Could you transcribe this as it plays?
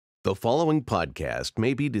The following podcast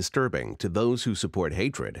may be disturbing to those who support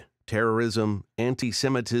hatred, terrorism,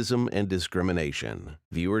 anti-Semitism, and discrimination.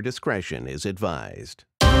 Viewer discretion is advised.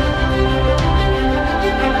 Well,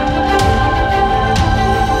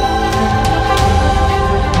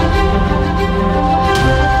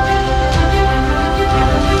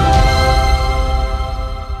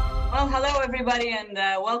 hello everybody, and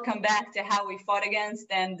welcome back to How We Fought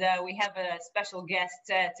Against. And we have a special guest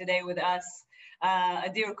today with us, a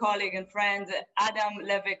dear colleague and friend, Adam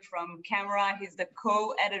Levick from Camera. He's the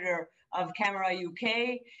co-editor of Camera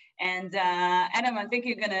UK. And Adam, I think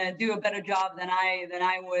you're going to do a better job than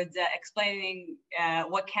I would explaining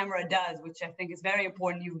what Camera does, which I think is very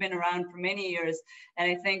important. You've been around for many years, and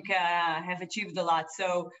I think have achieved a lot.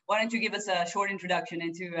 So why don't you give us a short introduction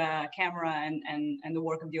into Camera and the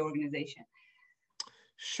work of the organization?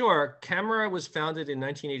 Sure. Camera was founded in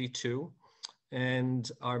 1982,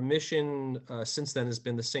 and our mission since then has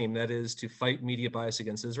been the same. That is to fight media bias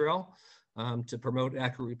against Israel, to promote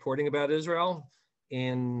accurate reporting about Israel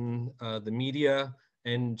in the media,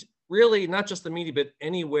 and really not just the media, but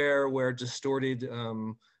anywhere where distorted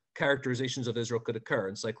characterizations of Israel could occur.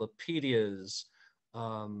 Encyclopedias,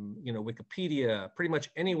 Wikipedia, pretty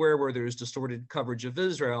much anywhere where there's distorted coverage of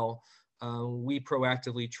Israel, we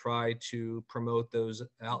proactively try to promote those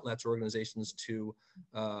outlets, organizations to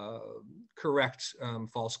correct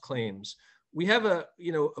false claims. We have a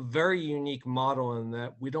very unique model in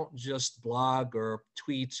that we don't just blog or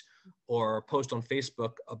tweet or post on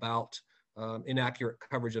Facebook about inaccurate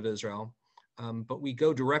coverage of Israel, but we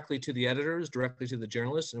go directly to the editors, directly to the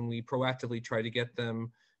journalists, and we proactively try to get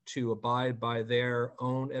them to abide by their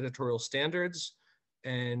own editorial standards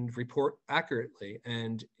and report accurately.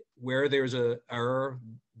 And where there's an error,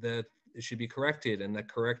 that it should be corrected and that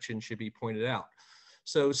correction should be pointed out.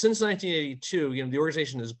 So since 1982, the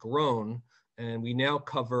organization has grown, and we now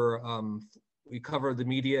cover the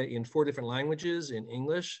media in 4 different languages: in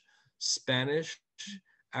English, Spanish,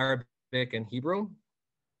 Arabic, and Hebrew.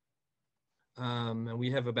 And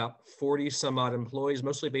we have about 40 some odd employees,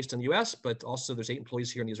 mostly based in the US, but also there's 8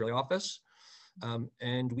 employees here in the Israeli office.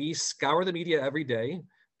 And we scour the media every day,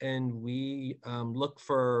 and we look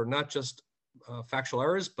for not just factual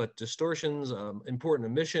errors, but distortions, important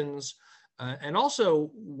omissions. And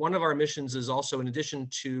also, one of our missions is also, in addition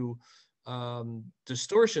to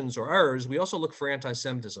distortions or errors, we also look for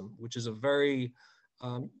anti-Semitism, which is a very,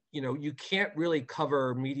 you can't really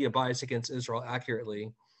cover media bias against Israel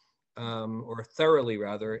accurately, or thoroughly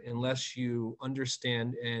rather, unless you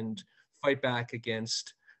understand and fight back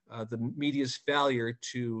against the media's failure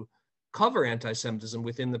to cover anti-Semitism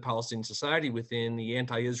within the Palestinian society, within the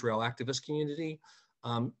anti-Israel activist community.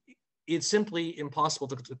 It's simply impossible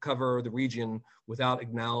to cover the region without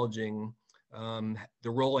acknowledging the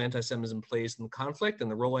role anti-Semitism plays in the conflict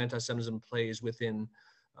and the role anti-Semitism plays within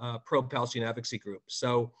pro-Palestinian advocacy groups.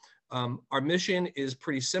 So our mission is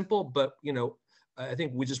pretty simple, but I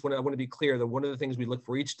think I want to be clear that one of the things we look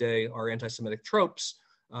for each day are anti-Semitic tropes,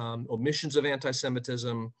 omissions of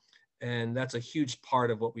anti-Semitism, and that's a huge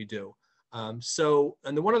part of what we do. And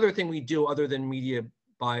the one other thing we do other than media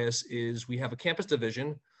bias is we have a campus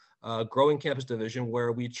division, growing campus division,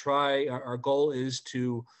 where we try, our goal is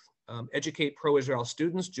to educate pro-Israel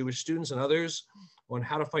students, Jewish students and others, on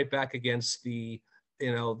how to fight back against the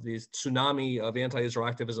tsunami of anti-Israel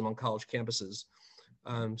activism on college campuses.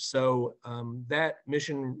 That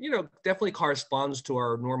mission, definitely corresponds to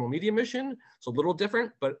our normal media mission. It's a little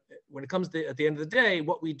different, but when it comes to, at the end of the day,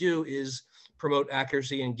 what we do is promote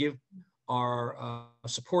accuracy and give our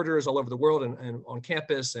supporters all over the world and on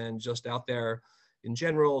campus and just out there in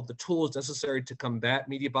general the tools necessary to combat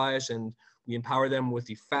media bias, and we empower them with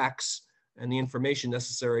the facts and the information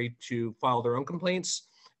necessary to file their own complaints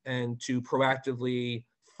and to proactively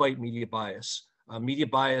fight media bias. Media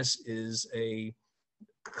bias is a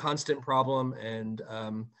constant problem, and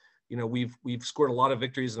we've scored a lot of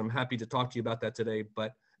victories, and I'm happy to talk to you about that today,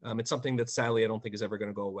 but it's something that sadly I don't think is ever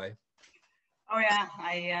going to go away. Oh yeah,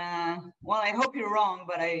 I hope you're wrong,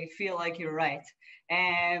 but I feel like you're right.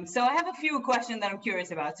 And so I have a few questions that I'm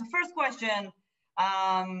curious about. So first question,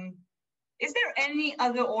 is there any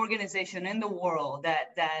other organization in the world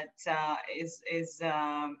that is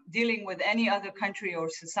dealing with any other country or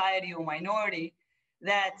society or minority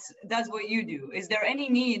that does what you do? Is there any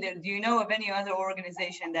need, do you know of any other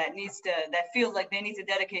organization that feels like they need to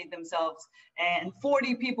dedicate themselves, and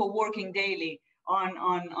 40 people working daily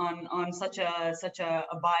on such a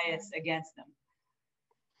bias against them?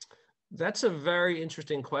 That's a very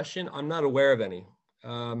interesting question. I'm not aware of any.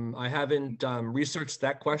 I haven't researched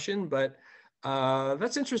that question, but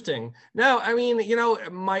That's interesting. No, I mean, you know,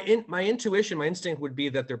 my intuition, my instinct would be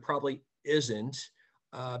that there probably isn't,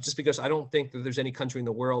 just because I don't think that there's any country in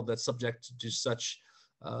the world that's subject to such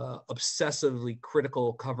obsessively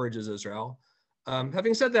critical coverage as Israel.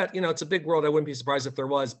 Having said that, you know, it's a big world. I wouldn't be surprised if there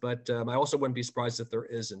was, but I also wouldn't be surprised if there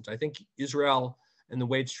isn't. I think Israel and the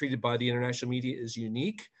way it's treated by the international media is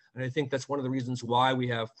unique. And I think that's one of the reasons why we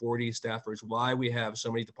have 40 staffers, why we have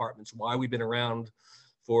so many departments, why we've been around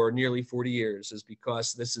for nearly 40 years, is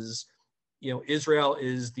because this is, you know, Israel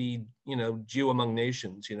is the, you know, Jew among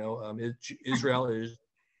nations, you know, Israel is,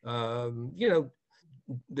 you know,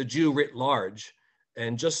 the Jew writ large.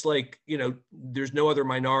 And just like, you know, there's no other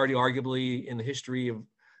minority arguably in the history of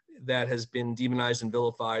that has been demonized and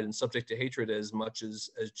vilified and subject to hatred as much as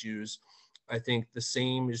Jews. I think the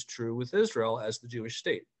same is true with Israel as the Jewish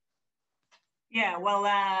state. Yeah, well,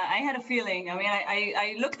 I had a feeling. I mean,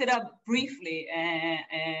 I looked it up briefly.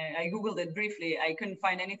 I Googled it briefly. I couldn't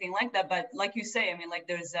find anything like that. But like you say, I mean, like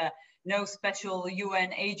there's no special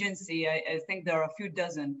UN agency. I think there are a few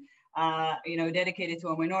dozen, you know, dedicated to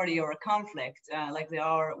a minority or a conflict, like there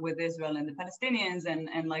are with Israel and the Palestinians,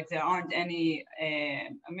 and like there aren't any a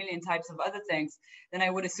million types of other things. Then I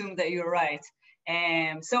would assume that you're right.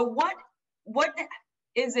 So what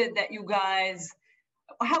is it that you guys?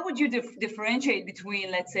 How would you differentiate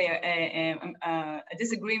between, let's say, a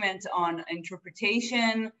disagreement on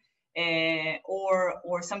interpretation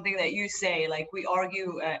or something that you say, like we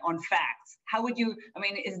argue on facts? How would you, I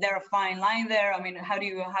mean, is there a fine line there? I mean, how do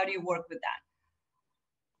you work with that?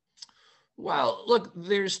 Well, look,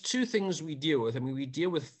 there's two things we deal with. I mean, we deal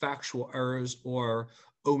with factual errors or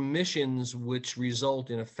omissions which result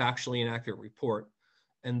in a factually inaccurate report.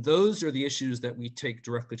 And those are the issues that we take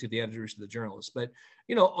directly to the editors of the journalists. But,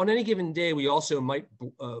 you know, on any given day, we also might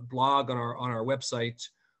blog on our website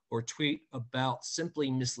or tweet about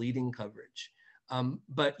simply misleading coverage.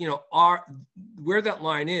 But, you know, where that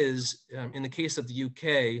line is, in the case of the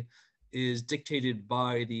UK, is dictated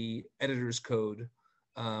by the editor's code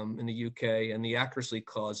in the UK and the accuracy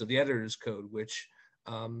clause of the editor's code, which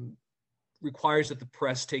requires that the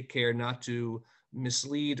press take care not to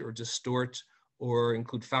mislead or distort or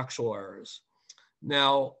include factual errors.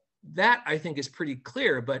 Now, that I think is pretty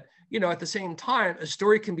clear, but you know, at the same time, a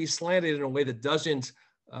story can be slanted in a way that doesn't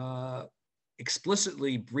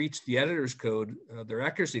explicitly breach the editor's code, their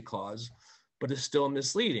accuracy clause, but is still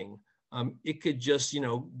misleading. It could just, you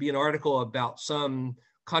know, be an article about some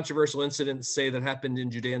controversial incident, say that happened in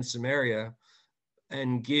Judea and Samaria,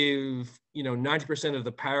 and give, you know, 90% of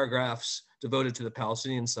the paragraphs devoted to the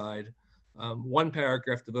Palestinian side, one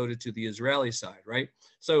paragraph devoted to the Israeli side, right?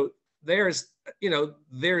 So there's, you know,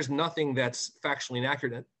 there's nothing that's factually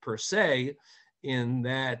inaccurate per se in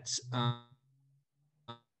that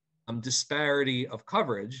disparity of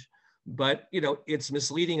coverage, but, you know, it's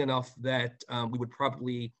misleading enough that we would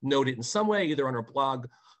probably note it in some way, either on our blog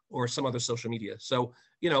or some other social media. So,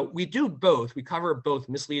 you know, we do both. We cover both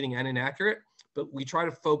misleading and inaccurate, but we try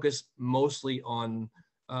to focus mostly on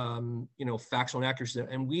you know, factual inaccuracy.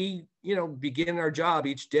 And we, you know, begin our job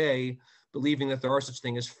each day believing that there are such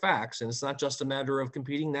things as facts. And it's not just a matter of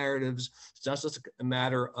competing narratives. It's not just a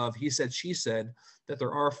matter of he said, she said, that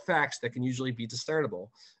there are facts that can usually be discernible.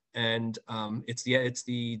 And it's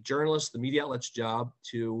the journalist, the media outlet's job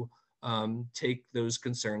to take those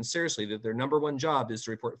concerns seriously, that their number one job is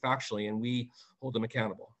to report factually, and we hold them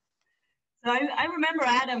accountable. So I remember,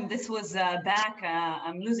 Adam, this was back,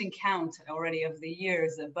 I'm losing count already of the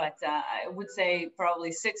years, but I would say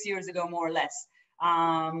probably 6 years ago, more or less.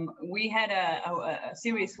 We had a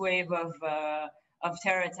serious wave of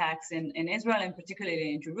terror attacks in Israel, and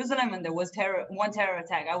particularly in Jerusalem, and there was one terror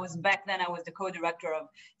attack. I was the co-director of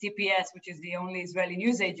TPS, which is the only Israeli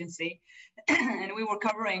news agency, and we were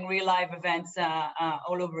covering real live events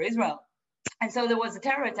all over Israel. And so there was a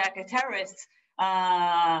terror attack. A terrorist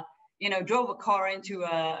you know, drove a car into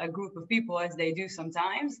a group of people, as they do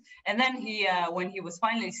sometimes. And then he, when he was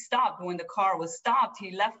finally stopped, when the car was stopped,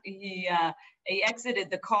 he exited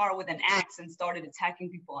the car with an axe and started attacking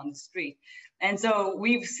people on the street. And so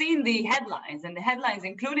we've seen the headlines, and the headlines,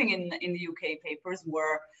 including in the UK papers,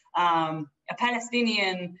 were a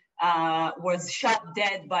Palestinian was shot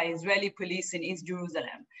dead by Israeli police in East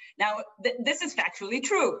Jerusalem. Now, this is factually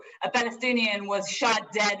true. A Palestinian was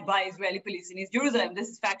shot dead by Israeli police in East Jerusalem. This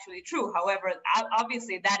is factually true. However,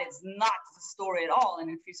 obviously that is not the story at all. And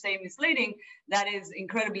if you say misleading, that is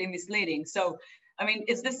incredibly misleading. So, I mean,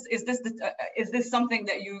 is this something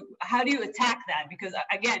that how do you attack that? Because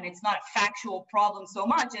again, it's not a factual problem so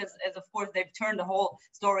much as of course they've turned the whole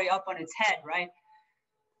story up on its head, right?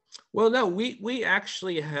 Well, no, we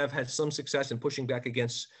actually have had some success in pushing back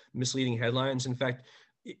against misleading headlines. In fact,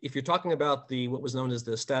 if you're talking about what was known as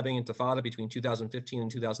the stabbing intifada between 2015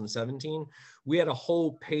 and 2017, we had a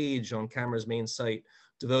whole page on Camera's main site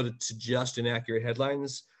devoted to just inaccurate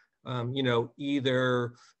headlines.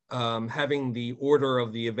 Either having the order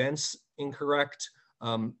of the events incorrect,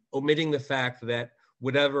 omitting the fact that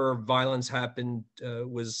whatever violence happened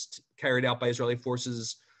was carried out by Israeli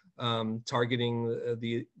forces targeting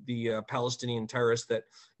the Palestinian terrorists, that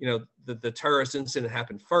the terrorist incident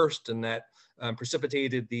happened first, and that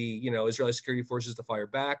precipitated the Israeli security forces to fire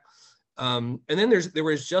back. And then there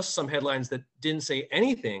was just some headlines that didn't say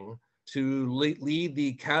anything to lead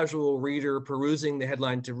the casual reader perusing the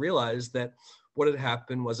headline to realize that what had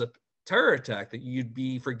happened was a terror attack, that you'd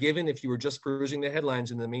be forgiven if you were just perusing the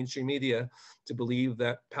headlines in the mainstream media to believe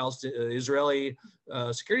that Israeli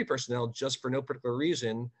security personnel, just for no particular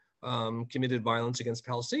reason, committed violence against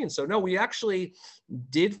Palestinians. So no, we actually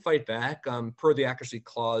did fight back per the accuracy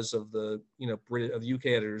clause of the of the UK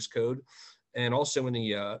Editor's Code, and also in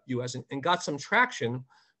the US, and got some traction,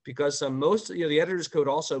 because most the Editor's Code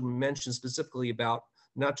also mentions specifically about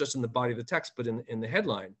not just in the body of the text but in the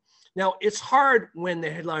headline. Now, it's hard when the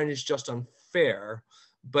headline is just unfair,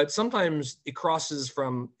 but sometimes it crosses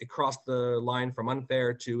the line from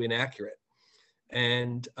unfair to inaccurate.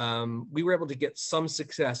 And we were able to get some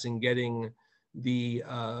success in getting the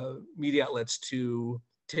media outlets to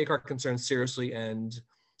take our concerns seriously, and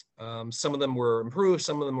some of them were improved,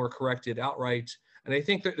 some of them were corrected outright. And I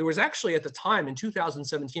think that there was actually, at the time in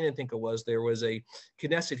 2017, I think it was, there was a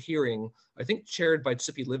Knesset hearing, I think chaired by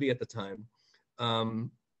Tzippi Livy at the time,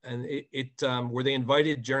 and where they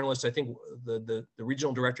invited journalists, I think the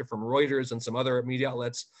regional director from Reuters and some other media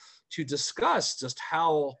outlets, to discuss just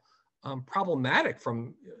how problematic,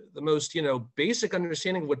 from the most basic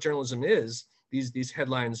understanding of what journalism is, these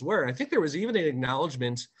headlines were. And I think there was even an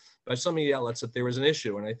acknowledgement by some media outlets that there was an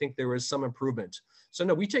issue, and I think there was some improvement. So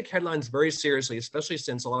no, we take headlines very seriously, especially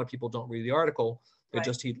since a lot of people don't read the article; they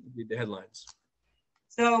just read the headlines.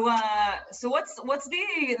 So, what's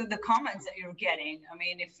the comments that you're getting? I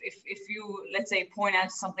mean, if you, let's say, point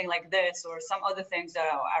out something like this or some other things that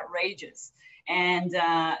are outrageous, and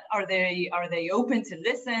are they open to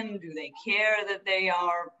listen? Do they care that they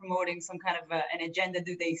are promoting some kind of an agenda?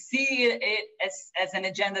 Do they see it as an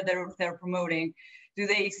agenda that they're promoting? Do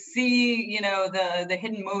they see the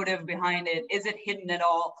hidden motive behind it? Is it hidden at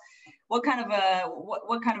all? What kind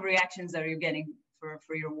of reactions are you getting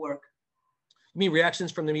for your work? You mean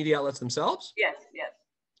reactions from the media outlets themselves? Yes, yes.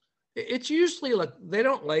 It's usually like they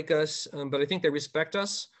don't like us, but I think they respect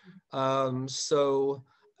us. And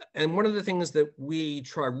one of the things that we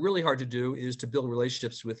try really hard to do is to build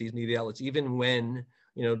relationships with these media outlets, even when,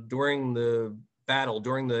 during the battle,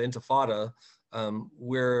 during the Intifada,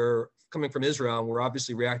 we're coming from Israel, and we're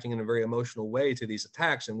obviously reacting in a very emotional way to these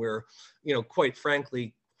attacks. And we're, quite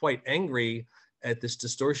frankly, quite angry at this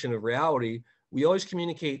distortion of reality. We always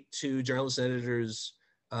communicate to journalists and editors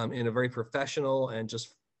in a very professional and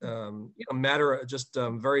just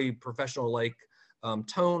very professional-like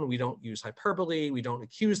tone. We don't use hyperbole. We don't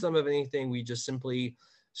accuse them of anything. We just simply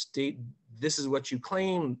state, this is what you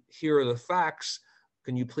claim. Here are the facts.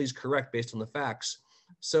 Can you please correct based on the facts?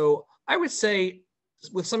 So I would say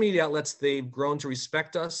with some media outlets, they've grown to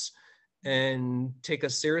respect us and take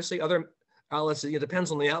us seriously. Other outlets, it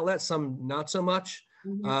depends on the outlet, some not so much.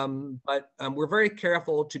 Mm-hmm. But we're very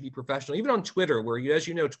careful to be professional, even on Twitter, where, as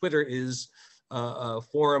you know, Twitter is a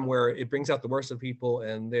forum where it brings out the worst of people,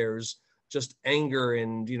 and there's just anger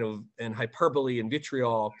and and hyperbole and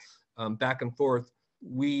vitriol back and forth.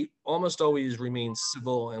 We almost always remain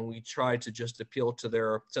civil, and we try to just appeal to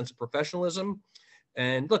their sense of professionalism.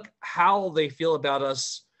 And look, how they feel about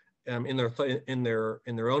us in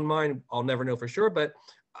their own mind, I'll never know for sure. But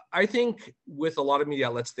I think with a lot of media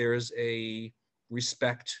outlets, there's a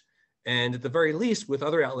respect, and at the very least with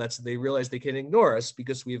other outlets, they realize they can ignore us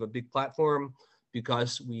because we have a big platform,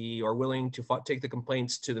 because we are willing to take the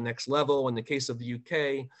complaints to the next level. In the case of the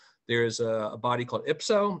UK, there's a body called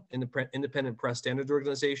IPSO, Independent Press Standards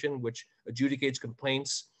Organization, which adjudicates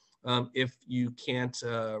complaints if you can't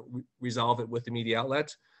resolve it with the media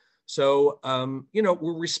outlet. So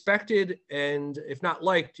we're respected, and if not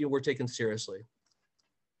liked, we're taken seriously.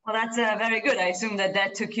 Well, that's very good. I assume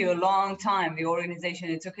that took you a long time, the organization.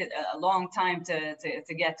 It took it a long time to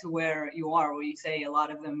get to where you are, where you say a lot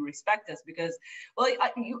of them respect us, because, well,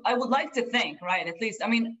 I would like to think, right, at least, I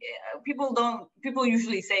mean, people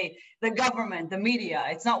usually say the government, the media,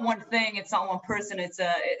 it's not one thing, it's not one person, there's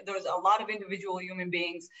a lot of individual human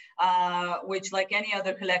beings, which, like any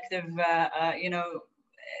other collective,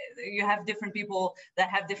 you have different people that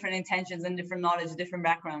have different intentions and different knowledge, different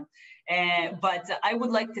background. But I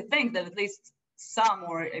would like to think that at least some,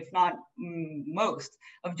 or if not most,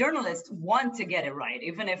 of journalists want to get it right,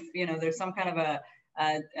 even if there's some kind of a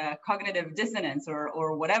cognitive dissonance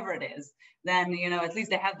or whatever it is. Then at least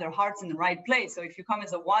they have their hearts in the right place. So if you come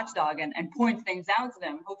as a watchdog and point things out to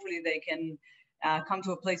them, hopefully they can come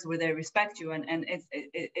to a place where they respect you. And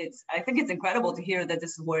it's I think it's incredible to hear that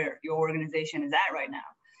this is where your organization is at right now.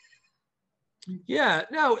 Yeah,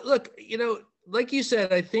 no, look, like you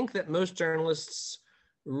said, I think that most journalists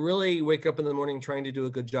really wake up in the morning trying to do a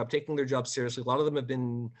good job, taking their job seriously. A lot of them have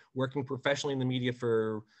been working professionally in the media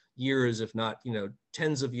for years, if not,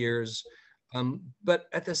 tens of years. But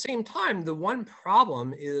at the same time, the one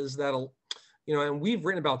problem is that, and we've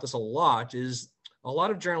written about this a lot, is a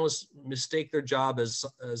lot of journalists mistake their job as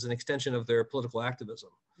an extension of their political activism.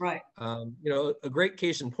 Right. A great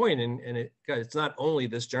case in point, and it's not only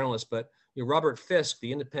this journalist, but Robert Fisk,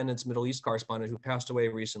 the Independent's Middle East correspondent who passed away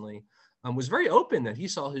recently, was very open that he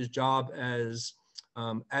saw his job as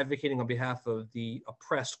advocating on behalf of the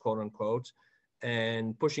oppressed, quote unquote,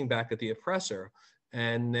 and pushing back at the oppressor,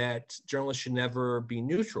 and that journalists should never be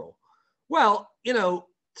neutral. Well, to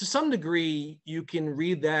some degree, you can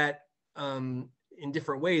read that in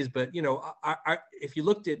different ways, but if you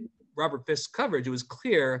looked at Robert Fisk's coverage, it was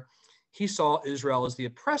clear he saw Israel as the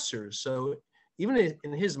oppressors. So even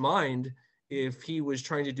in his mind, if he was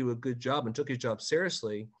trying to do a good job and took his job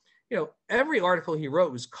seriously, every article he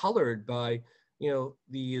wrote was colored by,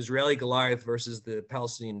 the Israeli Goliath versus the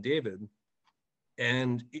Palestinian David.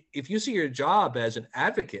 And if you see your job as an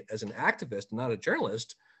advocate, as an activist, not a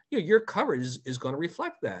journalist, your coverage is going to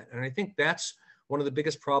reflect that. And I think that's one of the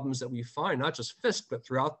biggest problems that we find, not just Fisk, but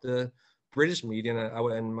throughout the British media,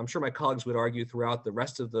 and I'm sure my colleagues would argue throughout the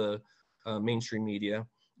rest of the mainstream media,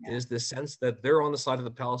 is this sense that they're on the side of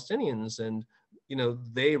the Palestinians, and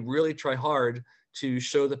they really try hard to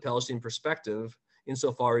show the Palestinian perspective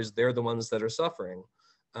insofar as they're the ones that are suffering.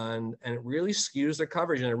 And it really skews their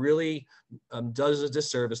coverage, and it really does a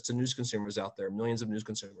disservice to news consumers out there, millions of news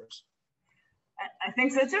consumers. I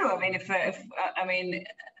think so too. I mean,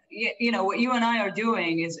 what you and I are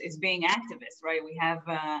doing is being activists, right? We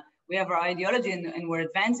have our ideology and we're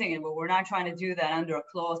advancing it, but we're not trying to do that under a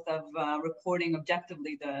cloth of reporting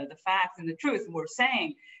objectively the facts and the truth. We're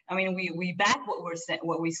saying, we back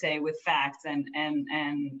what we say with facts and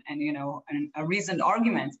a reasoned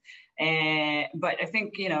argument. But I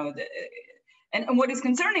think and what is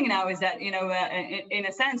concerning now is that in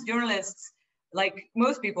a sense, journalists, like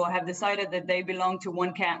most people, have decided that they belong to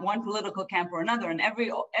one political camp or another, and every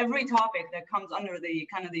topic that comes under the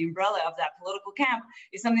kind of the umbrella of that political camp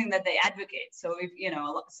is something that they advocate. So if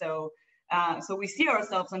so we see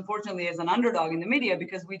ourselves, unfortunately, as an underdog in the media,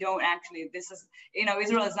 because we don't actually.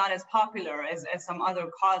 Israel is not as popular as some other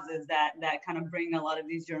causes that kind of bring a lot of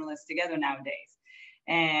these journalists together nowadays.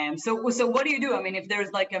 And so what do you do? If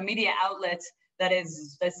there's like a media outlet that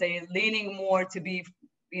is, let's say, leaning more to be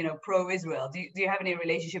pro-Israel, do you have any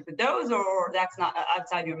relationship with those, or that's not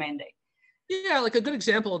outside your mandate? Yeah, like a good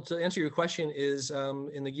example to answer your question is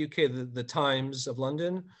in the UK, the Times of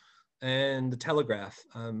London and the Telegraph,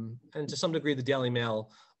 and to some degree the Daily Mail,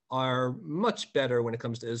 are much better when it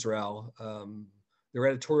comes to Israel. Their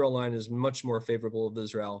editorial line is much more favorable of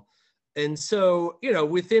Israel. And so,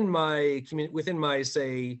 within my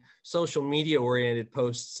say social media oriented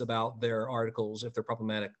posts about their articles, if they're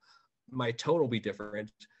problematic, my tone will be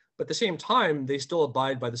different. But at the same time, they still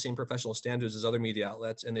abide by the same professional standards as other media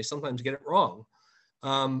outlets, and they sometimes get it wrong.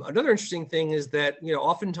 Another interesting thing is that,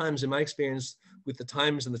 oftentimes in my experience with the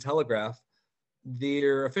Times and the Telegraph,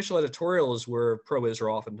 their official editorials were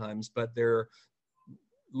pro-Israel oftentimes, but their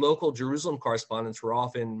local Jerusalem correspondents were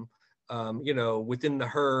often, within the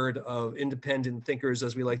herd of independent thinkers,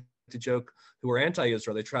 as we like to joke, who were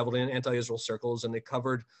anti-Israel. They traveled in anti-Israel circles, and they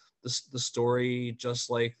covered the story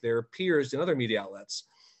just like their peers in other media outlets.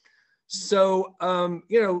 So, I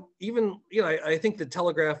think the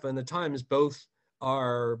Telegraph and the Times both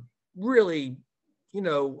are really,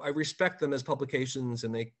 I respect them as publications,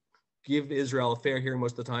 and they give Israel a fair hearing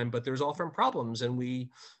most of the time, but there's often problems, and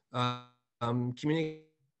we communicate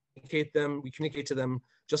to them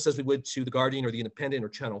just as we would to the Guardian or the Independent or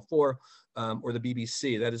Channel 4 or the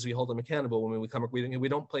BBC. That is, we hold them accountable when we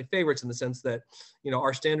don't play favorites, in the sense that,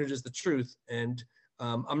 our standard is the truth, and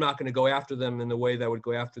I'm not going to go after them in the way that I would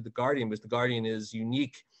go after the Guardian, because the Guardian is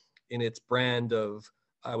unique in its brand of,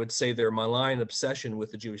 I would say, their malign obsession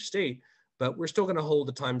with the Jewish state, but we're still going to hold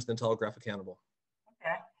the Times and the Telegraph accountable.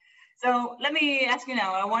 Okay. So let me ask you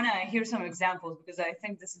now, I want to hear some examples, because I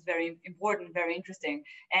think this is very important, very interesting.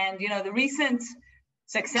 And, the recent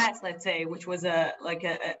success, let's say, which was a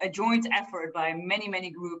joint effort by many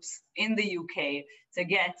groups in the UK to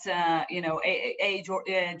get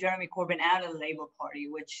Jeremy Corbyn out of the Labour Party,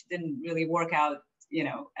 which didn't really work out,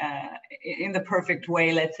 in the perfect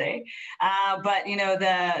way, let's say. But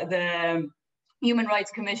the Human Rights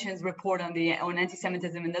Commission's report on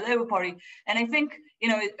anti-Semitism in the Labour Party, and I think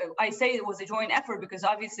I say it was a joint effort because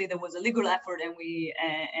obviously there was a legal effort, and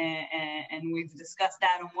we've discussed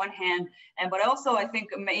that on one hand, but also I think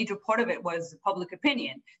a major part of it was public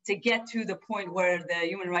opinion to get to the point where the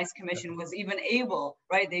Human Rights Commission was even able,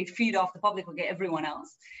 right? They feed off the public like everyone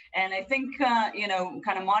else, and I think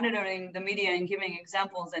kind of monitoring the media and giving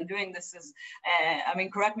examples and doing this is,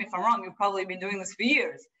 correct me if I'm wrong, you've probably been doing this for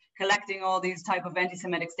years, collecting all these type of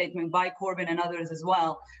anti-Semitic statements by Corbyn and others as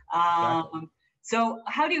well. Exactly. So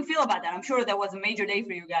how do you feel about that? I'm sure that was a major day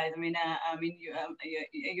for you guys.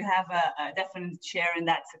 You have a definite share in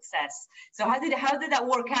that success. So how did that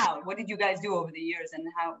work out? What did you guys do over the years, and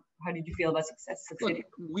how did you feel about succeeding? Look,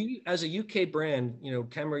 we, as a UK brand,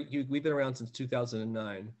 Camera, we've been around since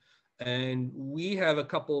 2009, and we have a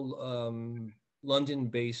couple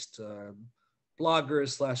London-based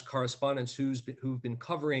bloggers / correspondents who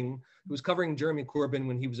was covering Jeremy Corbyn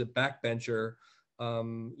when he was a backbencher,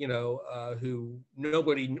 who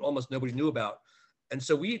almost nobody knew about. And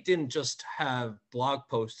so we didn't just have blog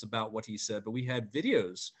posts about what he said, but we had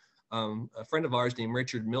videos. A friend of ours named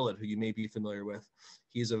Richard Millett, who you may be familiar with,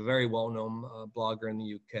 he's a very well-known blogger in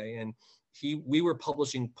the UK, and we were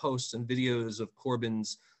publishing posts and videos of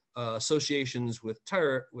Corbyn's associations with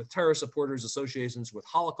terror supporters, associations with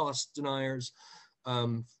Holocaust deniers.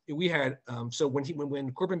 We had so when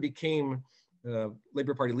Corbyn became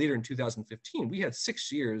Labour Party leader in 2015, we had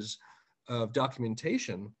 6 years of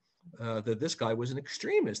documentation that this guy was an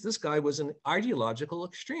extremist. This guy was an ideological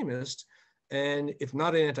extremist, and if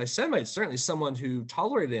not an anti-Semite, certainly someone who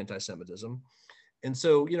tolerated anti-Semitism. And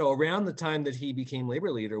so, around the time that he became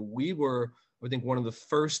Labour leader, we were, I think, one of the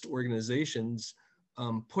first organizations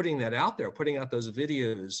putting that out there, putting out those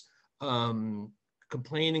videos,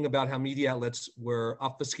 complaining about how media outlets were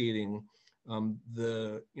obfuscating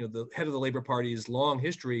the head of the Labour Party's long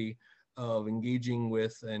history of engaging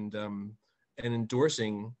with and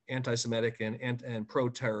endorsing anti-Semitic and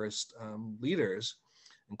pro-terrorist leaders,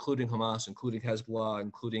 including Hamas, including Hezbollah,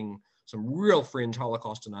 including some real fringe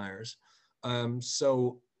Holocaust deniers.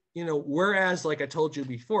 Whereas, like I told you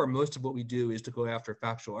before, most of what we do is to go after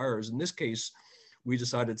factual errors. In this case, we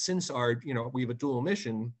decided, since we have a dual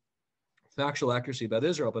mission, factual accuracy about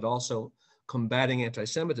Israel, but also combating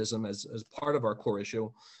anti-Semitism as part of our core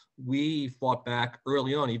issue, we fought back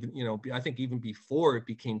early on, I think even before it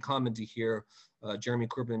became common to hear Jeremy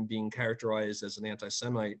Corbyn being characterized as an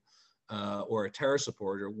anti-Semite or a terror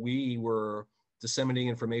supporter. We were disseminating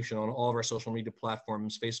information on all of our social media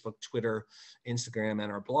platforms, Facebook, Twitter, Instagram,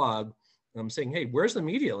 and our blog, saying, hey, where's the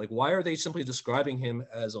media? Like, why are they simply describing him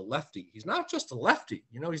as a lefty? He's not just a lefty,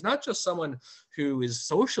 he's not just someone who is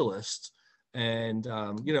socialist and,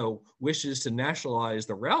 wishes to nationalize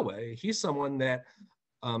the railway. He's someone that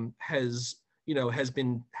has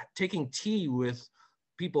been taking tea with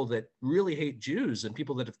people that really hate Jews and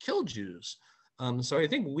people that have killed Jews. So I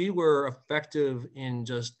think we were effective in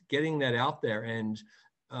just getting that out there and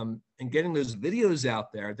getting those videos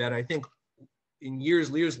out there that I think in years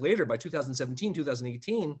later, by 2017,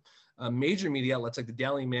 2018, major media outlets like the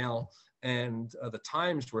Daily Mail and the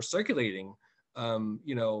Times were circulating,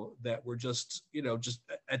 that were just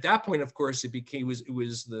at that point, of course, there was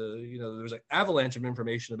an avalanche of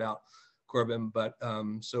information about Corbyn. But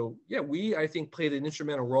we, I think, played an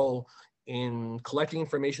instrumental role in collecting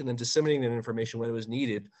information and disseminating that information when it was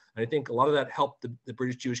needed. And I think a lot of that helped the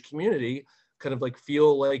British Jewish community kind of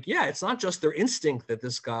feel like, yeah, it's not just their instinct that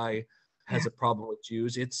this guy has a problem with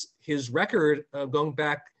Jews. It's his record going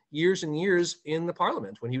back years and years in the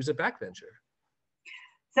parliament when he was a backbencher.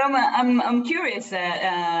 So I'm curious,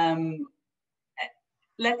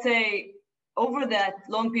 let's say over that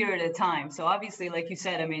long period of time. So obviously, like you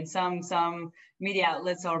said, some media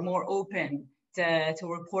outlets are more open to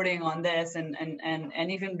reporting on this and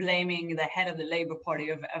even blaming the head of the Labour Party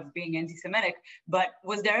of being anti-Semitic. But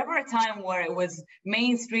was there ever a time where it was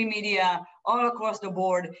mainstream media all across the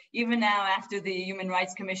board, even now after the Human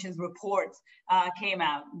Rights Commission's report came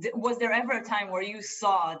out? Was there ever a time where you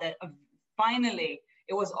saw that finally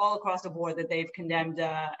it was all across the board that they've condemned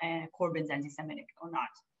Corbyn's anti-Semitic or not?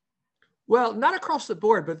 Well, not across the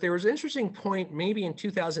board, but there was an interesting point maybe in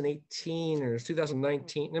 2018 or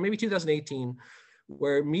 2019, or maybe 2018,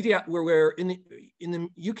 where we're in the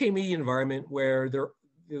UK media environment where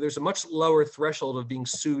there's a much lower threshold of being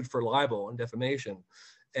sued for libel and defamation.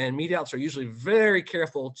 And media outlets are usually very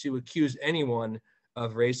careful to accuse anyone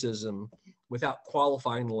of racism without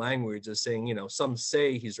qualifying the language as saying, you know, some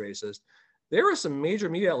say he's racist. There were some major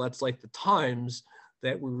media outlets like the Times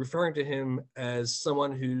that were referring to him as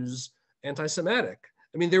someone who's anti-Semitic.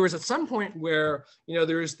 I mean, there was at some point where, you know,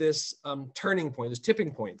 there's this turning point, this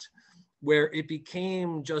tipping point, where it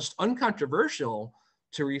became just uncontroversial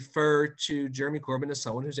to refer to Jeremy Corbyn as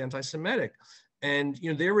someone who's anti-Semitic. And,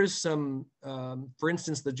 you know, there was some, for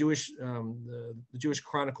instance, the Jewish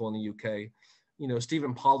Chronicle in the UK, you know,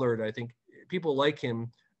 Stephen Pollard, I think people like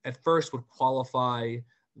him at first would qualify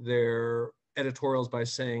their editorials by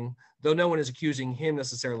saying, though no one is accusing him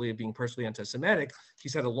necessarily of being personally anti-Semitic,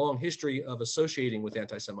 he's had a long history of associating with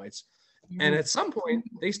anti-Semites. And at some point,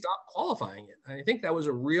 they stopped qualifying it. I think that was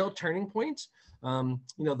a real turning point. You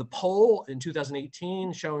know, the poll in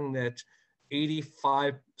 2018 showing that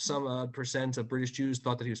 85% of British Jews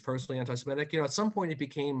thought that he was personally anti-Semitic. You know, at some point it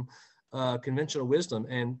became conventional wisdom.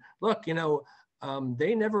 And look, you know,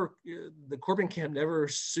 the Corbyn camp never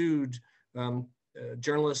sued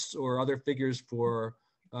journalists or other figures for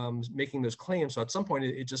making those claims. So at some point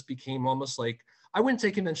it just became almost like, I wouldn't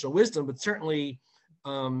say conventional wisdom, but certainly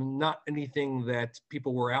not anything that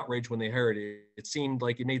people were outraged when they heard it. It seemed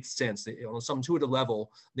like it made sense. On some intuitive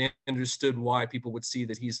level, they understood why people would see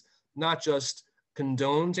that he's not just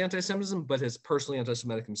condones anti-Semitism, but is personally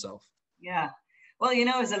anti-Semitic himself. Yeah. Well, you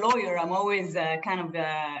know, as a lawyer, I'm always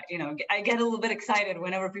you know, I get a little bit excited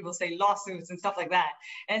whenever people say lawsuits and stuff like that.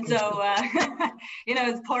 And so, you know,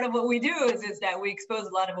 as part of what we do is that we expose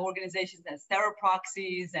a lot of organizations as terror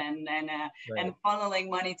proxies and funneling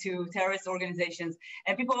money to terrorist organizations.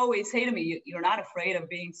 And people always say to me, "You're not afraid of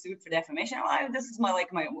being sued for defamation?" This is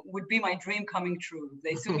would be my dream coming true.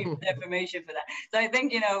 They sue me for defamation for that. So I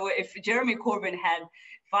think, you know, if Jeremy Corbyn had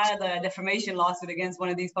filed a defamation lawsuit against one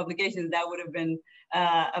of these publications, that would have been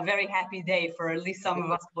a very happy day for at least some of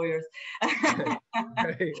us lawyers. Right,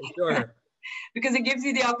 sure. Because it gives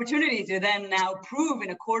you the opportunity to then now prove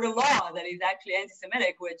in a court of law that he's actually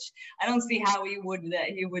anti-Semitic, which I don't see how he would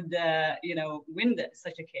you know, win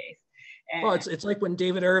such a case. And, well, it's like when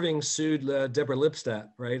David Irving sued Deborah Lipstadt,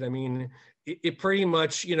 right? I mean, it pretty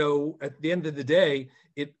much, you know, at the end of the day,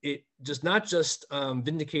 it just not just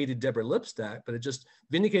vindicated Deborah Lipstadt, but it just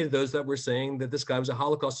vindicated those that were saying that this guy was a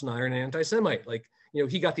Holocaust denier and an anti-Semite. Like, you know,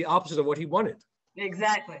 he got the opposite of what he wanted.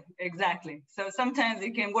 Exactly. So sometimes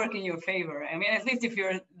it can work in your favor. I mean, at least if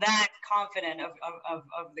you're that confident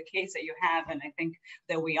of the case that you have, and I think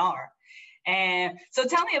that we are. And so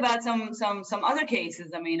tell me about some other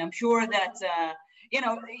cases. I mean, I'm sure that you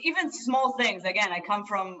know, even small things. Again, I come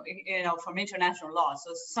from, you know, from international law,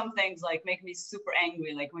 so some things like make me super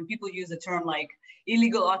angry. Like when people use a term like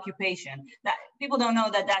illegal occupation, that people don't know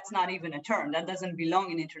that that's not even a term that doesn't belong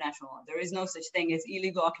in international law. There is no such thing as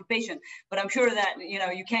illegal occupation. But I'm sure that, you know,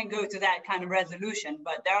 you can't go to that kind of resolution.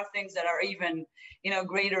 But there are things that are even, you know,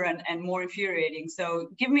 greater and more infuriating. So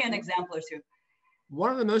give me an example or two. One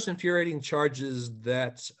of the most infuriating charges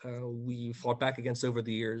that we fought back against over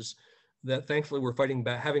the years, that thankfully we're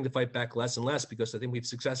having to fight back less and less because I think we've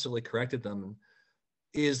successfully corrected them,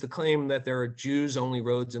 is the claim that there are Jews-only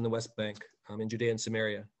roads in the West Bank, in Judea and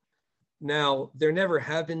Samaria. Now, there never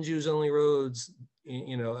have been Jews-only roads.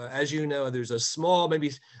 You know, as you know, there's a small,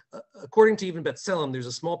 maybe according to even B'Tselem, there's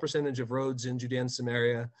a small percentage of roads in Judea and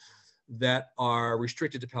Samaria that are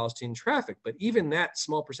restricted to Palestinian traffic. But even that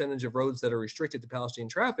small percentage of roads that are restricted to Palestinian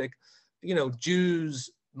traffic, you know,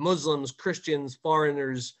 Jews, Muslims, Christians,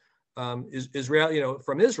 foreigners, Israel, you know,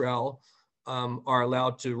 from Israel are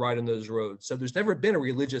allowed to ride on those roads. So there's never been a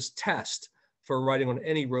religious test for riding on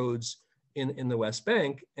any roads in the West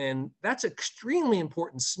Bank. And that's an extremely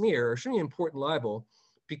important smear, extremely important libel,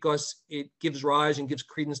 because it gives rise and gives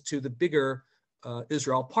credence to the bigger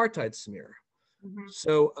Israel apartheid smear. Mm-hmm.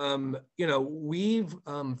 So, you know, we've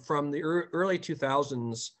from the early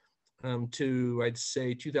 2000s to, I'd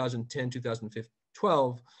say, 2010,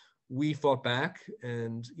 2012, we fought back,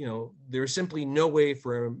 and, you know, there's simply no way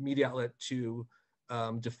for a media outlet to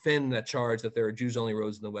defend that charge that there are Jews-only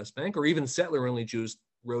roads in the West Bank, or even settler-only Jews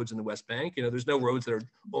roads in the West Bank. You know, there's no roads that are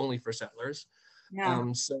only for settlers. Yeah.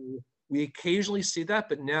 So we occasionally see that,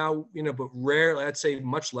 but now, you know, but rarely, I'd say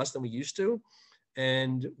much less than we used to.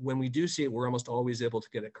 And when we do see it, we're almost always able to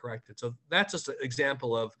get it corrected. So that's just an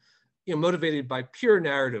example of, you know, motivated by pure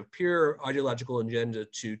narrative, pure ideological agenda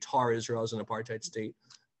to tar Israel as an apartheid state,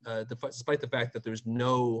 despite the fact that there's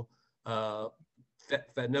no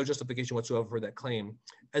no justification whatsoever for that claim.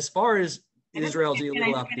 As far as Israel's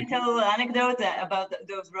illegal occupation. Can I tell a little anecdote about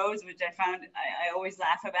those roads, which I found I always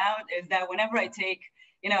laugh about, is that whenever I take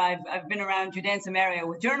I've been around Judea and Samaria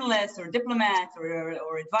with journalists or diplomats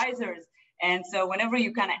or advisors. And so whenever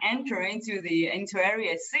you kind of enter into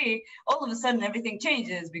Area C, all of a sudden everything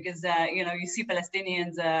changes because you see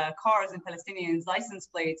Palestinians cars and Palestinians license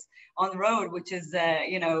plates on the road, which is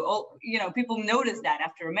people notice that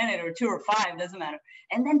after a minute or two or five, doesn't matter.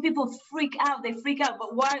 And then people freak out. They freak out.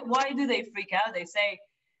 But why do they freak out? They say,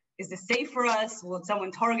 is this safe for us? Will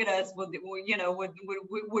someone target us? Would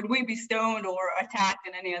we be stoned or attacked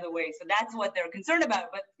in any other way? So that's what they're concerned about.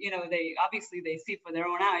 But they see for their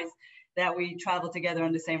own eyes that we travel together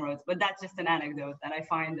on the same roads. But that's just an anecdote that I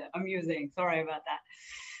find amusing. Sorry about that.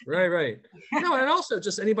 Right. No, and also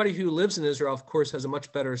just anybody who lives in Israel, of course, has a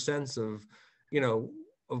much better sense of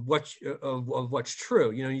what's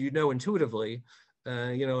true. Intuitively.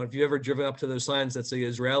 If you've ever driven up to those signs that say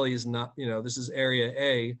Israeli is not, this is Area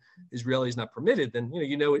A, Israeli is not permitted, then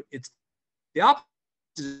it's the opposite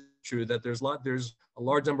is true, that there's a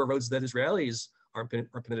large number of roads that Israelis aren't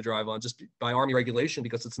permitted to drive on just by army regulation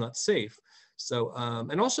because it's not safe. So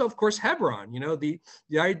and also, of course, Hebron. The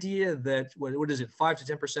idea that what is it, 5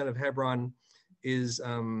 to 10% of Hebron is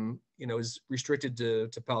is restricted to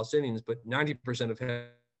Palestinians, but 90% of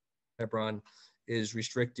Hebron is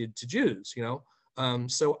restricted to Jews.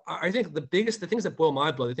 So I think the things that boil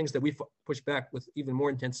my blood, the things that we push back with even more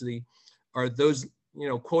intensity, are those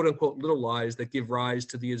quote unquote little lies that give rise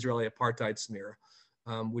to the Israeli apartheid smear.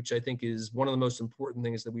 Which I think is one of the most important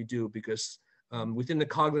things that we do, because within the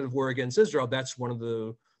cognitive war against Israel, that's one of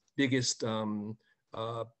the biggest, items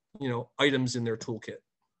in their toolkit.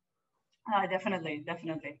 Definitely.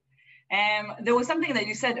 There was something that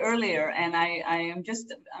you said earlier, and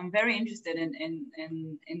I'm very interested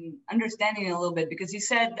in understanding it a little bit, because you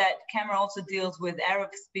said that camera also deals with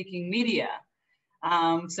Arab-speaking media.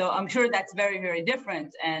 So I'm sure that's very, very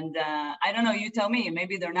different. And I don't know, you tell me,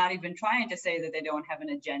 maybe they're not even trying to say that they don't have an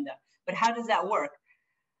agenda, but how does that work?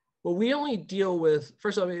 Well, we only deal with,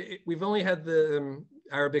 first of all, we've only had the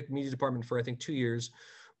Arabic media department for, I think, 2 years.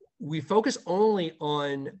 We focus only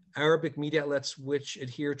on Arabic media outlets which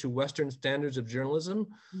adhere to Western standards of journalism.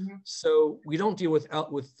 Mm-hmm. So we don't deal with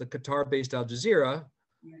the Qatar-based Al Jazeera.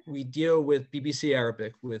 Yeah. We deal with BBC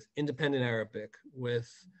Arabic, with Independent Arabic, with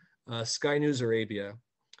Sky News Arabia,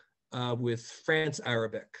 with France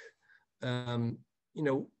Arabic,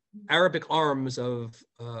 Arabic arms of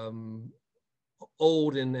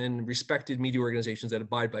old and respected media organizations that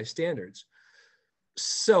abide by standards.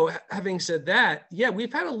 So having said that, yeah,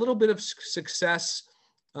 we've had a little bit of success,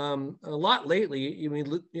 a lot lately.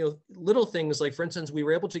 Little things like, for instance, we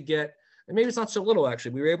were able to get, and maybe it's not so little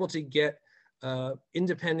actually, we were able to get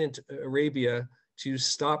Independent Arabia to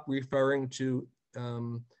stop referring to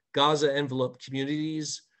Gaza envelope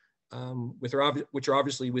communities, which are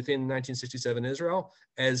obviously within 1967 Israel,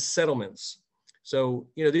 as settlements. So,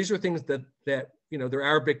 these are things that their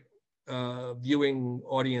Arabic viewing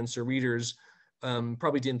audience or readers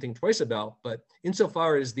probably didn't think twice about. But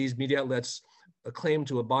insofar as these media outlets claim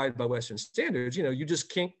to abide by Western standards, you just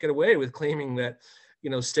can't get away with claiming that,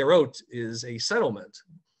 Sderot is a settlement.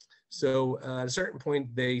 So at a certain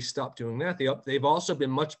point, they stopped doing that. They've also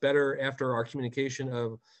been much better after our communication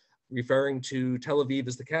of referring to Tel Aviv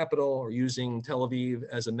as the capital, or using Tel Aviv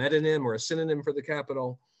as a metonym or a synonym for the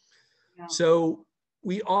capital. Yeah. So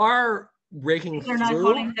we are breaking through. They're not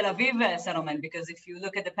calling Tel Aviv a settlement, because if you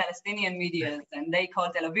look at the Palestinian media, and they call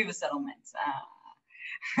Tel Aviv a settlement.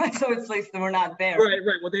 So it's like we're not there. Right.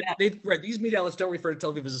 Well, these media outlets don't refer to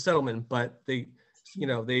Tel Aviv as a settlement, but they've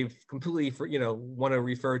completely, want to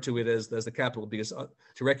refer to it as the capital, because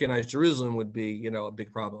to recognize Jerusalem would be, a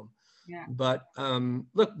big problem. Yeah. But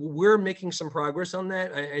look, we're making some progress on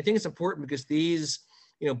that. I think it's important because these,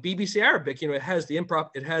 BBC Arabic, it has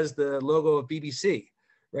the logo of BBC,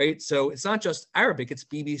 right? So it's not just Arabic, it's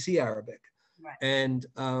BBC Arabic. Right. And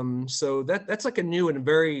so that's like a new and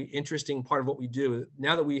very interesting part of what we do.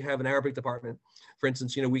 Now that we have an Arabic department, for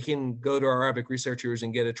instance, we can go to our Arabic researchers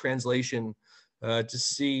and get a translation to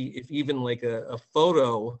see if even like a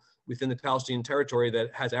photo within the Palestinian territory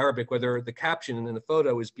that has Arabic, whether the caption in the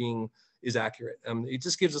photo is accurate. It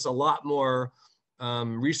just gives us a lot more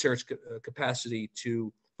research capacity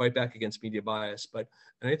to fight back against media bias.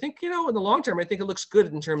 And I think, in the long term, I think it looks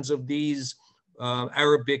good in terms of these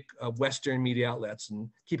Arabic Western media outlets and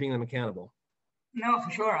keeping them accountable. No,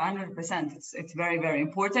 for sure, 100%. It's very, very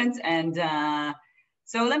important. And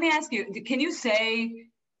so let me ask you, can you say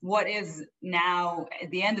what is now at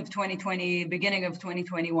the end of 2020, beginning of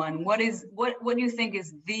 2021, what do you think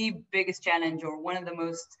is the biggest challenge, or one of the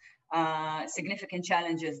most significant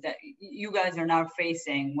challenges that you guys are now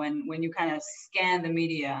facing when you kind of scan the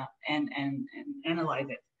media and analyze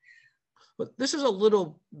it? But this is a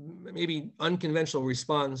little maybe unconventional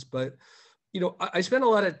response, but I spent a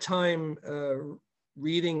lot of time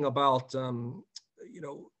reading about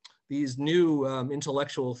these new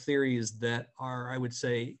intellectual theories that are, I would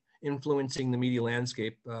say, influencing the media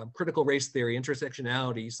landscape: critical race theory,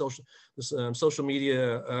 intersectionality, social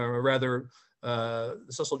media, the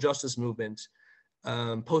social justice movement,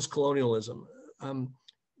 post-colonialism.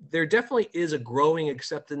 There definitely is a growing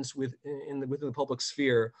acceptance within the public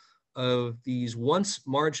sphere of these once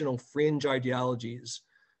marginal fringe ideologies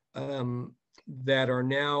that are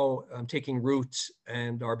now taking root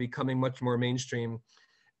and are becoming much more mainstream.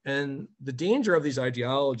 And the danger of these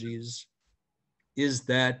ideologies is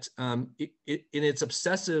that in its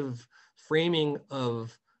obsessive framing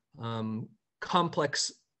of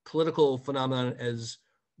complex political phenomenon as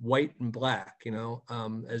white and black,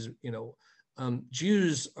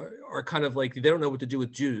 Jews are kind of like, they don't know what to do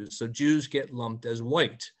with Jews. So Jews get lumped as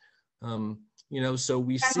white. So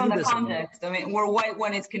we Depends see on the this context. I mean, we're white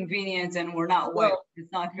when it's convenient, and we're not white. Well,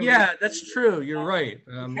 it's not convenient. Yeah, that's true. You're right.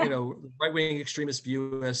 Right-wing extremists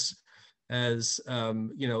view us as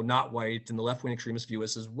not white, and the left-wing extremists view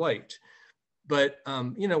us as white. But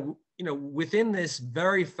within this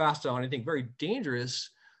very facile and I think very dangerous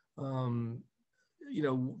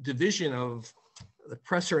division of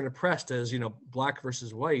oppressor and oppressed as black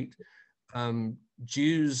versus white,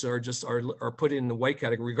 Jews are put in the white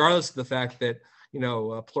category, regardless of the fact that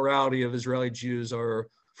a plurality of Israeli Jews are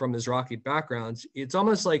from Mizrahi backgrounds. It's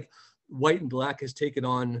almost like white and black has taken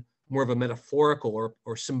on more of a metaphorical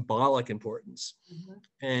or symbolic importance. Mm-hmm.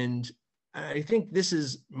 And I think this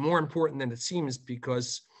is more important than it seems,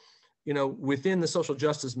 because within the social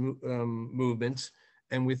justice movement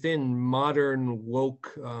and within modern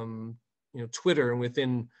woke Twitter, and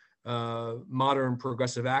within modern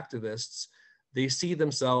progressive activists, they see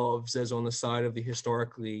themselves as on the side of the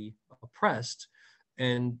historically oppressed.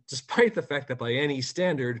 And despite the fact that by any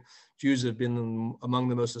standard, Jews have been among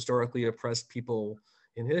the most historically oppressed people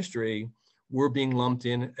in history, we're being lumped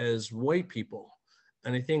in as white people.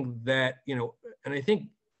 And I think that, and I think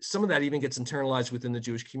some of that even gets internalized within the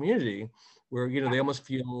Jewish community, where, they almost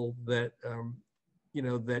feel that,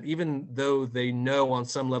 that even though they know on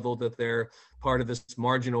some level that they're part of this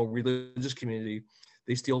marginal religious community,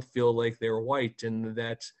 they still feel like they're white, and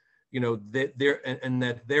that,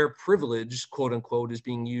 that their privilege, quote unquote, is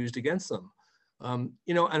being used against them. And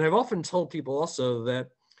I've often told people also that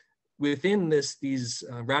within these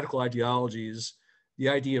radical ideologies, the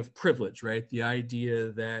idea of privilege, right? The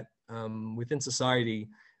idea that within society,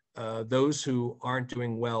 those who aren't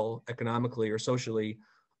doing well economically or socially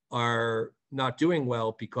are not doing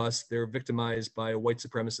well because they're victimized by a white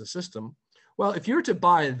supremacist system. Well, if you're to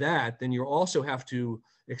buy that, then you also have to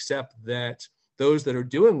accept that those that are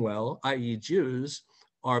doing well, i.e. Jews,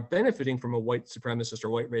 are benefiting from a white supremacist or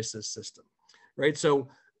white racist system, right? So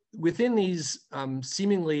within these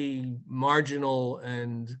seemingly marginal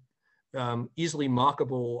and easily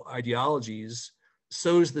mockable ideologies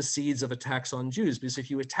sows the seeds of attacks on Jews. Because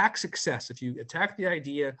if you attack success, if you attack the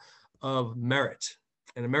idea of merit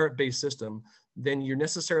and a merit-based system, then you're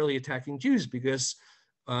necessarily attacking Jews, because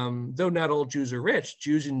though not all Jews are rich,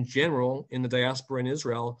 Jews in general in the diaspora in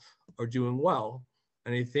Israel are doing well.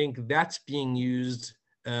 And I think that's being used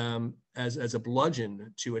as a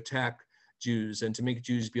bludgeon to attack Jews and to make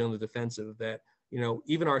Jews be on the defensive, that,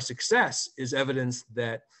 even our success is evidence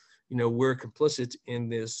that, we're complicit in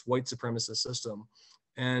this white supremacist system.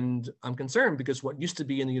 And I'm concerned because what used to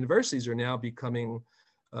be in the universities are now becoming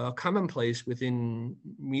commonplace within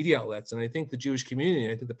media outlets. And I think the Jewish community,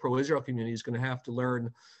 I think the pro-Israel community is going to have to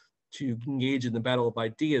learn to engage in the battle of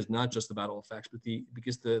ideas, not just the battle of facts, but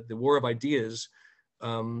because the war of ideas,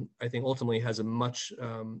 I think ultimately has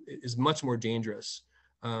is much more dangerous.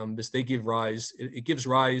 Because they give rise, it gives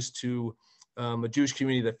rise to a Jewish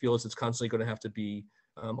community that feels it's constantly going to have to be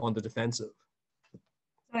on the defensive.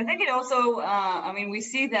 So I think it also, we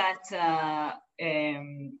see that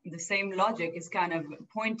the same logic is kind of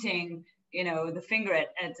pointing, the finger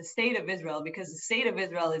at the state of Israel, because the state of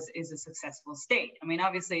Israel is a successful state.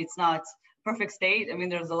 Obviously it's not a perfect state.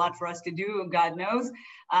 There's a lot for us to do, God knows,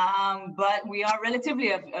 but we are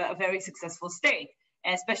relatively a very successful state,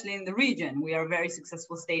 especially in the region. We are a very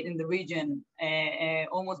successful state in the region,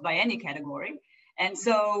 almost by any category. And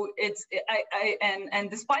so and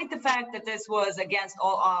despite the fact that this was against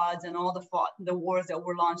all odds and all the wars that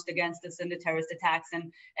were launched against us and the terrorist attacks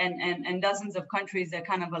and dozens of countries that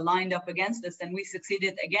kind of aligned up against us, and we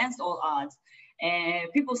succeeded against all odds,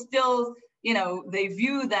 people still, they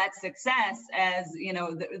view that success as,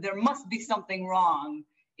 there must be something wrong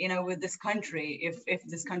with this country if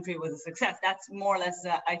this country was a success. That's more or less,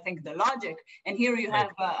 I think, the logic. And here you have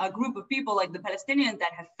a group of people like the Palestinians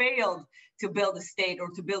that have failed to build a state or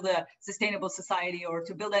to build a sustainable society or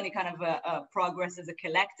to build any kind of a progress as a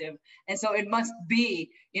collective. And so it must be,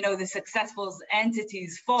 the successful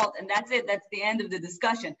entity's fault. And that's it. That's the end of the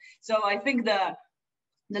discussion. So I think the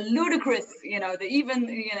ludicrous,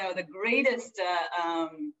 the greatest,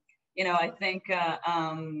 I think,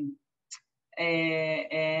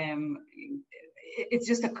 it's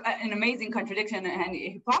just an amazing contradiction and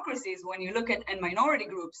hypocrisies when you look at minority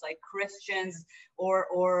groups like Christians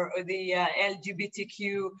or the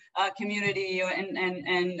LGBTQ community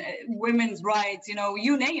and women's rights,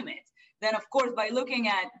 you name it. Then of course, by looking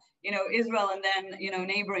at Israel and then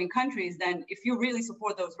neighboring countries, then if you really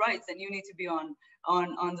support those rights, then you need to be on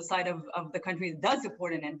the side of the country that does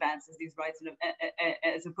support and advances these rights,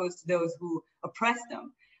 as opposed to those who oppress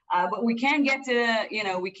them. But we can get to,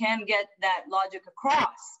 we can get that logic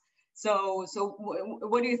across. So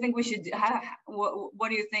what do you think we should, what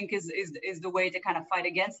do you think is the way to kind of fight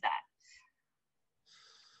against that?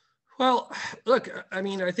 Well, look, I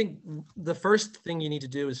mean, I think the first thing you need to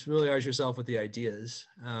do is familiarize yourself with the ideas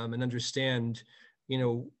and understand,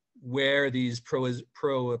 where these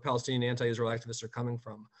pro-Palestinian anti-Israel activists are coming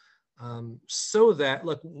from. So that,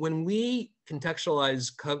 look, when we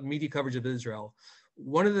contextualize media coverage of Israel,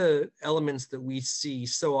 one of the elements that we see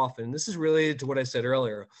so often, this is related to what I said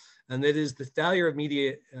earlier, and that is the failure of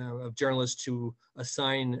media, of journalists to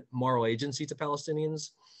assign moral agency to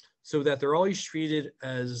Palestinians, so that they're always treated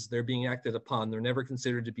as they're being acted upon. They're never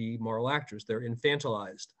considered to be moral actors. They're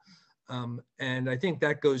infantilized. And I think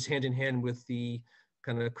that goes hand in hand with the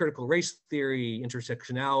kind of critical race theory,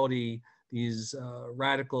 intersectionality, these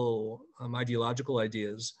radical ideological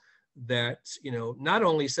ideas that not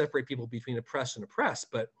only separate people between oppressed and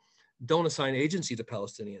oppressed, but don't assign agency to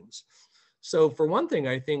Palestinians. So for one thing,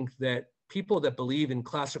 I think that people that believe in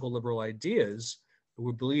classical liberal ideas,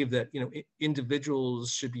 who believe that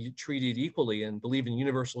individuals should be treated equally and believe in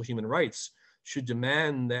universal human rights, should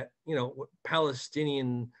demand that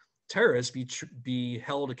Palestinian terrorists be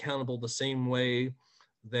held accountable the same way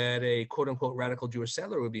that a quote unquote radical Jewish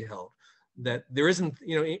settler would be held. That there isn't,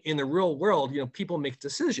 in the real world, people make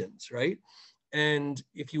decisions, right? And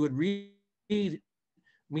if you would read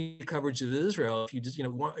media coverage of Israel, if you just,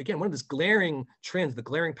 again, one of these glaring trends, the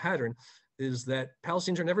glaring pattern is that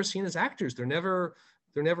Palestinians are never seen as actors. They're never,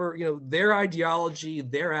 their ideology,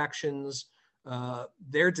 their actions,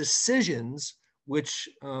 their decisions, which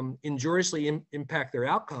injuriously impact their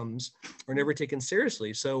outcomes, are never taken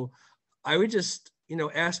seriously. So I would just,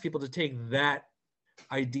 ask people to take that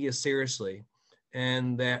idea seriously,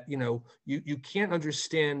 and that you can't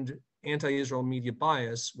understand anti-Israel media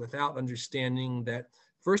bias without understanding that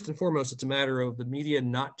first and foremost it's a matter of the media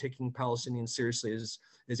not taking Palestinians seriously as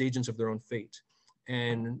agents of their own fate,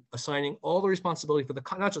 and assigning all the responsibility for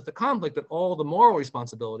not just the conflict, but all the moral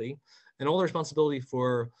responsibility and all the responsibility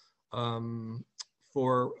for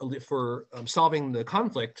solving the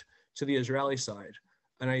conflict to the Israeli side.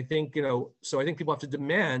 And I think so I think people have to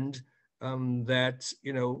demand that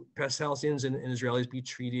Palestinians and Israelis be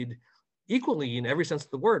treated equally in every sense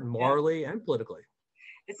of the word, morally and politically.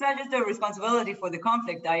 It's not just a responsibility for the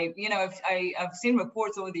conflict. I've seen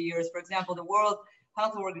reports over the years. For example, the World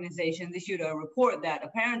Health Organization issued a report that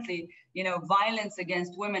apparently violence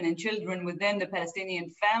against women and children within the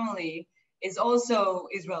Palestinian family is also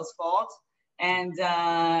Israel's fault, and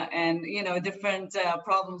different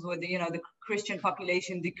problems with the Christian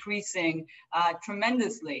population decreasing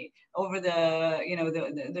tremendously over the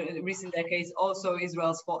recent decades, also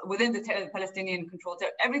Israel's fault within the Palestinian control.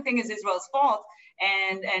 Everything is Israel's fault,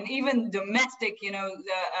 and even domestic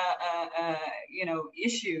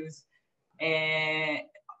issues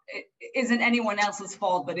isn't anyone else's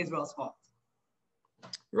fault but Israel's fault.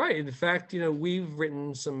 Right. In fact, we've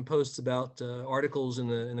written some posts about articles in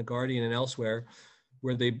the Guardian and elsewhere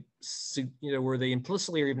where they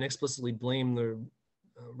implicitly or even explicitly blame the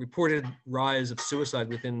reported rise of suicide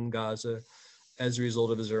within Gaza as a result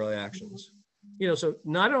of Israeli actions. So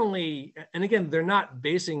not only, and again, they're not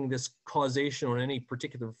basing this causation on any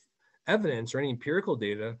particular evidence or any empirical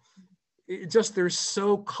data. It just, they're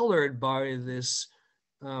so colored by this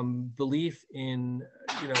belief in,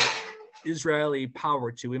 Israeli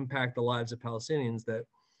power to impact the lives of Palestinians that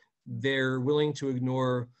they're willing to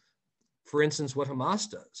ignore, for instance, what Hamas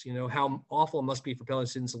does. How awful it must be for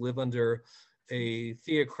Palestinians to live under a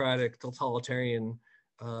theocratic, totalitarian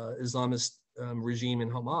Islamist regime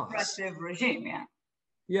in Hamas. Oppressive regime, yeah.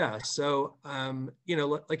 Yeah, so,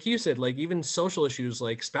 like you said, like even social issues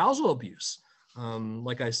like spousal abuse,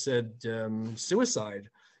 like I said, suicide,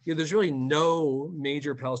 there's really no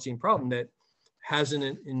major Palestinian problem that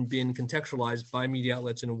hasn't been contextualized by media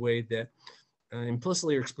outlets in a way that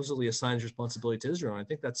implicitly or explicitly assigns responsibility to Israel. And I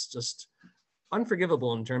think that's just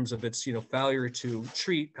unforgivable in terms of its failure to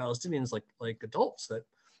treat Palestinians like adults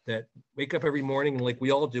that wake up every morning and like we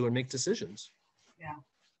all do and make decisions. Yeah,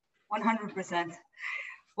 100%.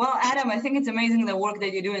 Well, Adam, I think it's amazing the work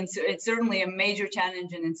that you do, and it's certainly a major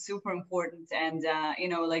challenge, and it's super important. And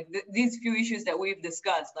like these few issues that we've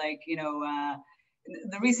discussed, like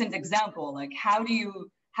the recent example, like how do you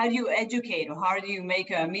educate, or how do you make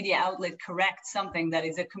a media outlet correct something that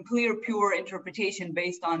is a clear, pure interpretation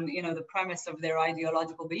based on the premise of their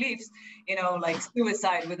ideological beliefs, like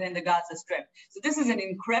suicide within the Gaza Strip. So this is an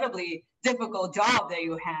incredibly difficult job that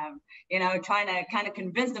you have, trying to kind of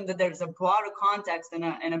convince them that there's a broader context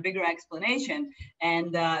and a bigger explanation,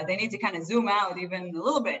 and they need to kind of zoom out even a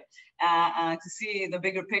little bit to see the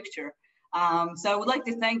bigger picture. So I would like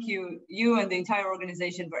to thank you and the entire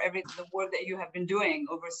organization for the work that you have been doing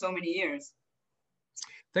over so many years.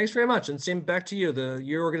 Thanks very much, and same back to you.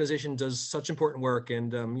 Your organization does such important work,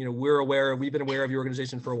 and we've been aware of your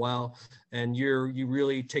organization for a while, and you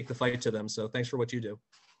really take the fight to them. So thanks for what you do.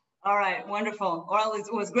 All right, wonderful. Well, it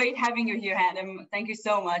was great having you here, Adam. Thank you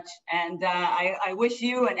so much, and I wish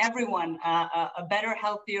you and everyone a better,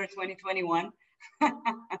 healthier 2021.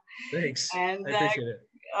 Thanks. And, I appreciate it.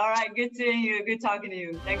 All right, good seeing you. Good talking to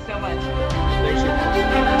you. Thanks so much.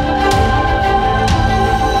 Thanks.